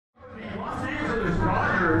Angeles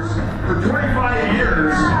Dodgers for 25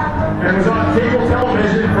 years and was on cable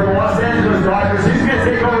television for the Los Angeles Dodgers. He's going to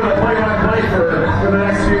take over the play-by-play for the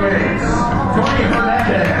next few innings. Tony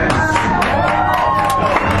Hernandez.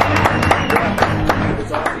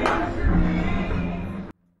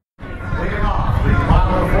 Leading off the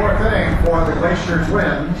bottom of the fourth inning for the Glacier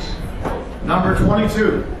Twins, number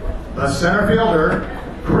 22, the center fielder,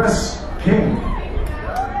 Chris King.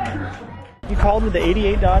 You called with the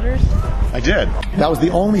 '88 Dodgers? I did. That was the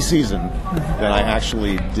only season that I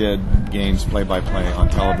actually did games play-by-play on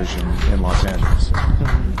television in Los Angeles.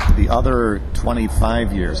 The other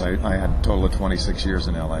 25 years, I had a total of 26 years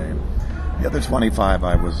in LA. The other 25,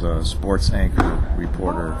 I was a sports anchor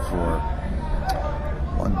reporter for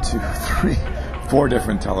 4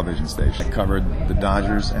 different television stations. I covered the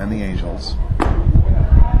Dodgers and the Angels.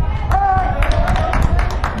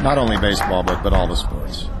 Not only baseball, but all the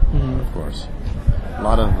sports, of course. A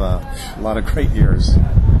lot of great years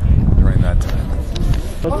during that time.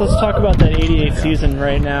 Let's talk about that '88 season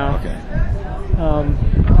right now. Okay.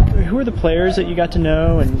 Who are the players that you got to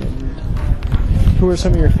know, and who are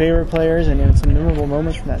some of your favorite players, and some memorable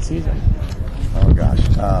moments from that season? Oh gosh,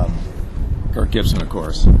 Kirk Gibson, of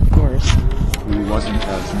course. Of course. Who wasn't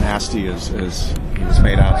as nasty as he was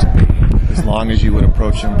made out to be. As long as you would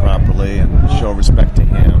approach him properly and show respect to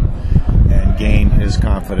him and gain his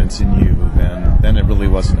confidence in you, then it really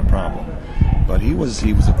wasn't a problem. But he was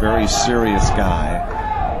a very serious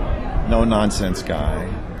guy, no nonsense guy,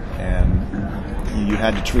 and you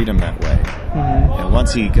had to treat him that way. And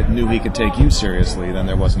once he knew he could take you seriously, then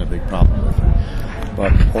there wasn't a big problem with him.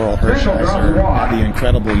 But Oral Hershiser, the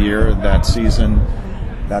incredible year that season,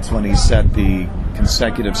 that's when he set the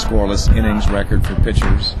consecutive scoreless innings record for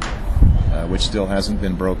pitchers, which still hasn't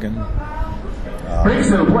been broken.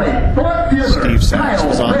 Steve Sachs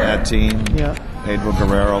was on that team. Yeah. Pedro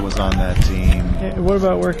Guerrero was on that team. What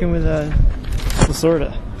about working with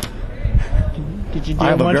Lasorda? Did you do I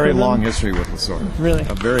have a very long him? history with Lasorda. Really?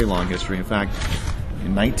 A very long history. In fact,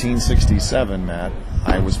 in 1967, Matt,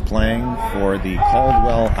 I was playing for the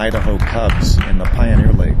Caldwell, Idaho Cubs in the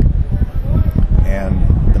Pioneer League.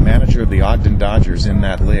 And the manager of the Ogden Dodgers in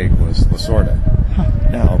that league was Lasorda.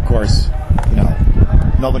 Now, of course,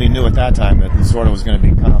 nobody knew at that time that Lasorda was going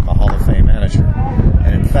to become a Hall of Fame manager.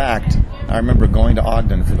 And in fact, I remember going to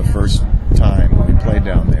Ogden for the first time when we played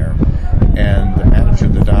down there, and the manager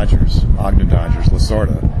of the Dodgers, Ogden Dodgers,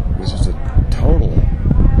 Lasorda, was just a total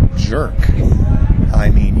jerk. I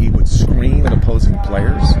mean, he would scream at opposing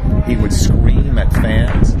players. He would scream at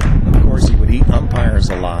fans. Of course, he would eat umpires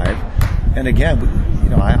alive. And again,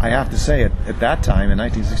 I have to say, at that time in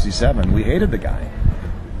 1967, we hated the guy.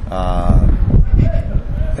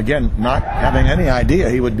 Again, not having any idea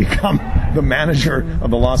he would become the manager of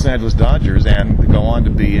the Los Angeles Dodgers and go on to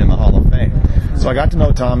be in the Hall of Fame. So I got to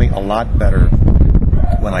know Tommy a lot better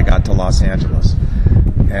when I got to Los Angeles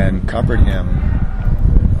and covered him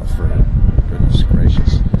for goodness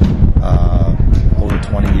gracious over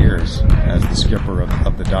 20 years as the skipper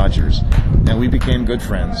of the Dodgers, and we became good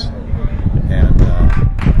friends. And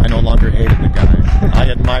I no longer hated the guy. I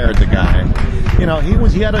admired the guy.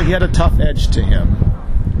 He had a tough edge to him.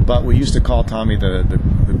 But we used to call Tommy the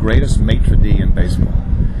greatest maitre d' in baseball,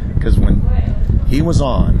 because when he was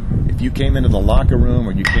on, if you came into the locker room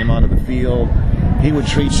or you came onto the field, he would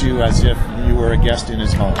treat you as if you were a guest in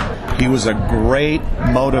his home. He was a great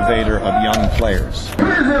motivator of young players.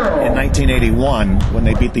 In 1981, when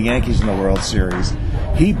they beat the Yankees in the World Series,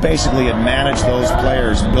 he basically had managed those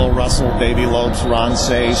players, Bill Russell, Davey Lopes, Ron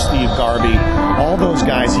Say, Steve Garvey, all those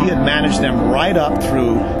guys. He had managed them right up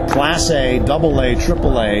through Class A, Double A,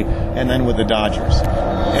 Triple A, and then with the Dodgers.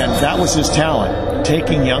 And that was his talent,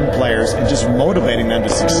 taking young players and just motivating them to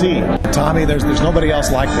succeed. Tommy, there's nobody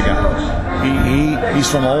else like the guy. He's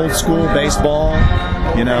from old school baseball,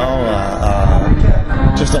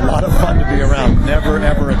 just a lot of fun to be around. Never,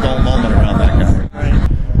 ever a dull moment around that guy. Right.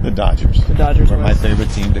 The Dodgers were my favorite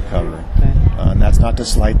team to cover. Okay. And that's not to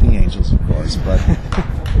slight the Angels, of course, but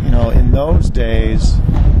in those days,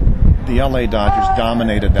 the LA Dodgers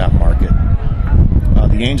dominated that market.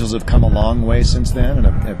 The Angels have come a long way since then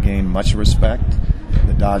and have gained much respect.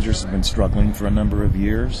 The Dodgers have been struggling for a number of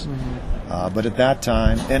years. But at that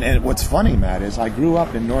time, and what's funny, Matt, is I grew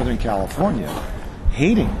up in Northern California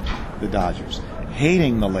hating the Dodgers,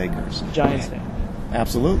 hating the Lakers. Giants fan.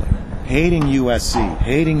 Absolutely. Hating USC,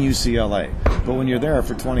 hating UCLA. But when you're there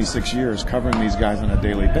for 26 years covering these guys on a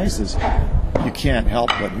daily basis, you can't help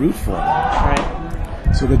but root for them.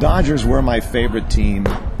 Right. So the Dodgers were my favorite team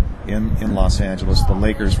in Los Angeles. The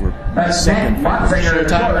Lakers were second favorite.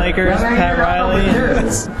 Showtime Lakers, Pat Riley,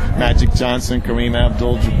 Magic Johnson, Kareem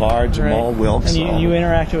Abdul-Jabbar, Jamal Wilkes. And you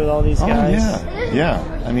interacted with all these guys. Yeah.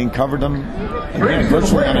 I mean, covered them again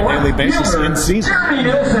virtually on a daily basis in season.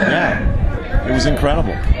 Yeah, it was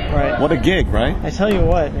incredible. Right. What a gig, right? I tell you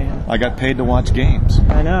what, man. I got paid to watch games.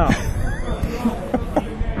 I know.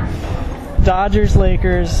 Dodgers,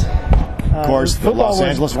 Lakers. Of course, the Los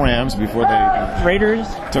Angeles Rams before they Raiders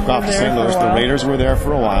took off to St. Louis. The Raiders were there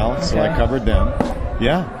for a while, so I covered them.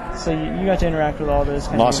 Yeah. So you got to interact with all those.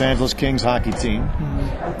 Los Angeles Kings hockey team.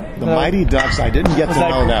 Mm-hmm. The Mighty Ducks, I didn't get to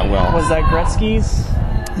know that well. Was that Gretzky's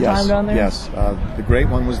time down there? Yes. The great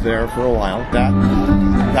one was there for a while.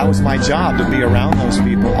 That was my job, to be around those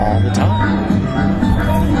people all the time.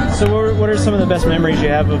 So what are some of the best memories you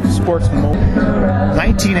have of sports moments?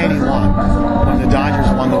 1981, when the Dodgers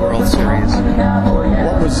won the World Series.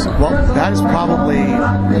 That is probably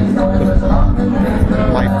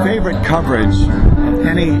my favorite coverage of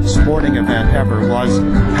any sporting event ever, was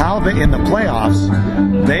how in the playoffs,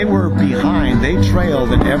 they were behind. They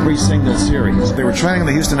trailed in every single series. They were trailing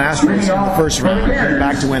the Houston Astros in the first round, came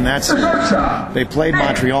back to win that series. They played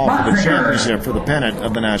Montreal for the championship, for the pennant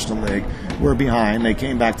of the National League. Were behind. They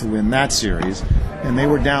came back to win that series, and they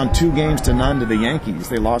were down 2-0 to the Yankees.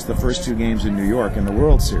 They lost the first 2 games in New York in the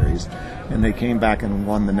World Series, and they came back and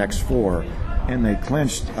won the next 4, and they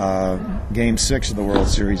clinched Game 6 of the World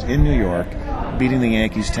Series in New York, beating the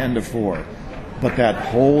Yankees 10-4. But that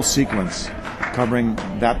whole sequence covering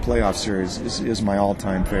that playoff series is my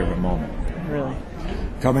all-time favorite moment. Really?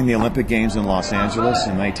 Covering the Olympic Games in Los Angeles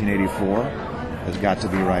in 1984 has got to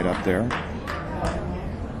be right up there.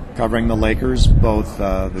 Covering the Lakers, both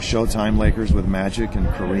the Showtime Lakers with Magic and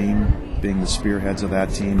Kareem being the spearheads of that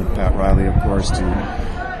team, and Pat Riley, of course,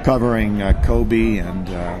 to covering Kobe and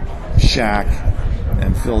Shaq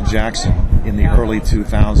and Phil Jackson in the early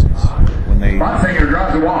 2000s when they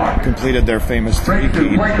completed their famous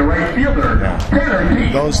three-peat.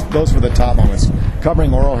 Those were the top moments.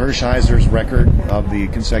 Covering Oral Hershiser's record of the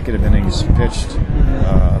consecutive innings pitched,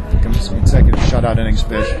 consecutive shutout innings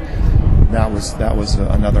pitched. That was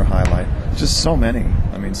another highlight. Just so many.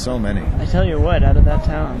 I mean, so many. I tell you what, out of that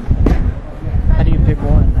town, how do you pick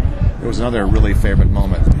one? There was another really favorite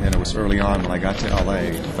moment, and it was early on when I got to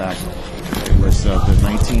L.A. In fact, it was the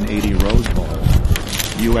 1980 Rose Bowl,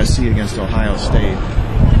 USC against Ohio State,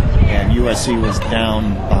 and USC was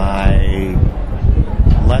down by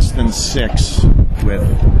less than 6 with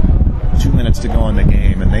 2 minutes to go in the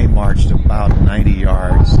game, and they marched about 90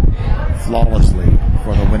 yards flawlessly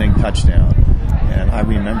for the winning touchdown. And I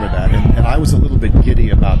remember that. And I was a little bit giddy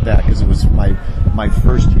about that because it was my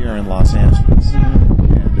first year in Los Angeles.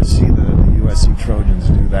 And to see the USC Trojans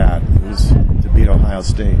do that, it was to beat Ohio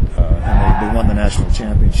State. And they won the national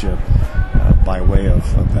championship by way of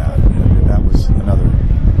that. And that was another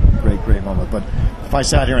great moment. But if I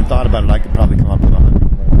sat here and thought about it, I could probably come up with 100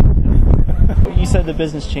 more. You said the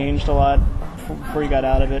business changed a lot before you got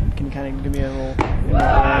out of it. Can you kind of give me a little...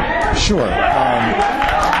 Sure.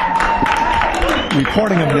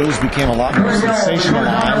 Reporting of news became a lot more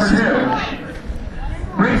sensationalized.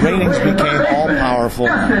 Ratings became all-powerful.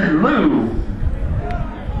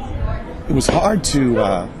 It was hard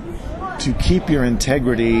to keep your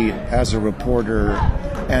integrity as a reporter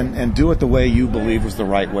and do it the way you believe was the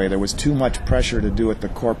right way. There was too much pressure to do it the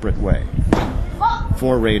corporate way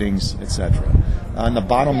for ratings, etc. And the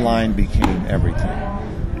bottom line became everything.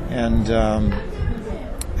 And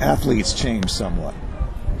athletes changed somewhat.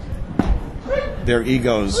 Their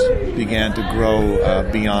egos began to grow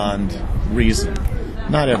beyond reason.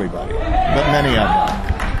 Not everybody, but many of them.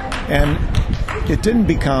 And it didn't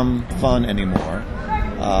become fun anymore.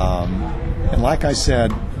 And like I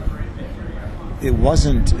said,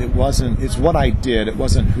 it's what I did. It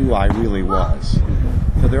wasn't who I really was.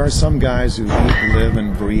 You know, there are some guys who eat, live,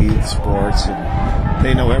 and breathe sports, and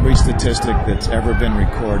they know every statistic that's ever been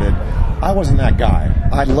recorded. I wasn't that guy.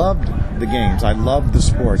 I loved the games. I loved the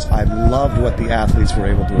sports. I loved what the athletes were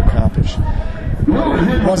able to accomplish.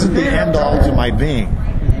 It wasn't the end-all to my being.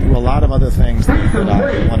 There were a lot of other things that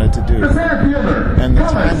I wanted to do. And the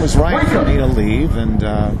time was right for me to leave, and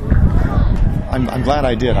I'm glad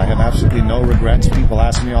I did. I have absolutely no regrets. People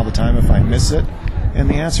ask me all the time if I miss it, and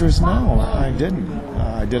the answer is no, I didn't.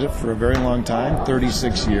 I did it for a very long time,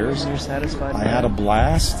 36 years. You're satisfied? I had a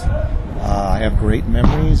blast. I have great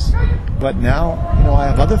memories, but now, I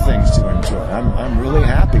have other things to enjoy. I'm really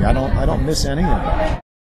happy. I don't miss any of it.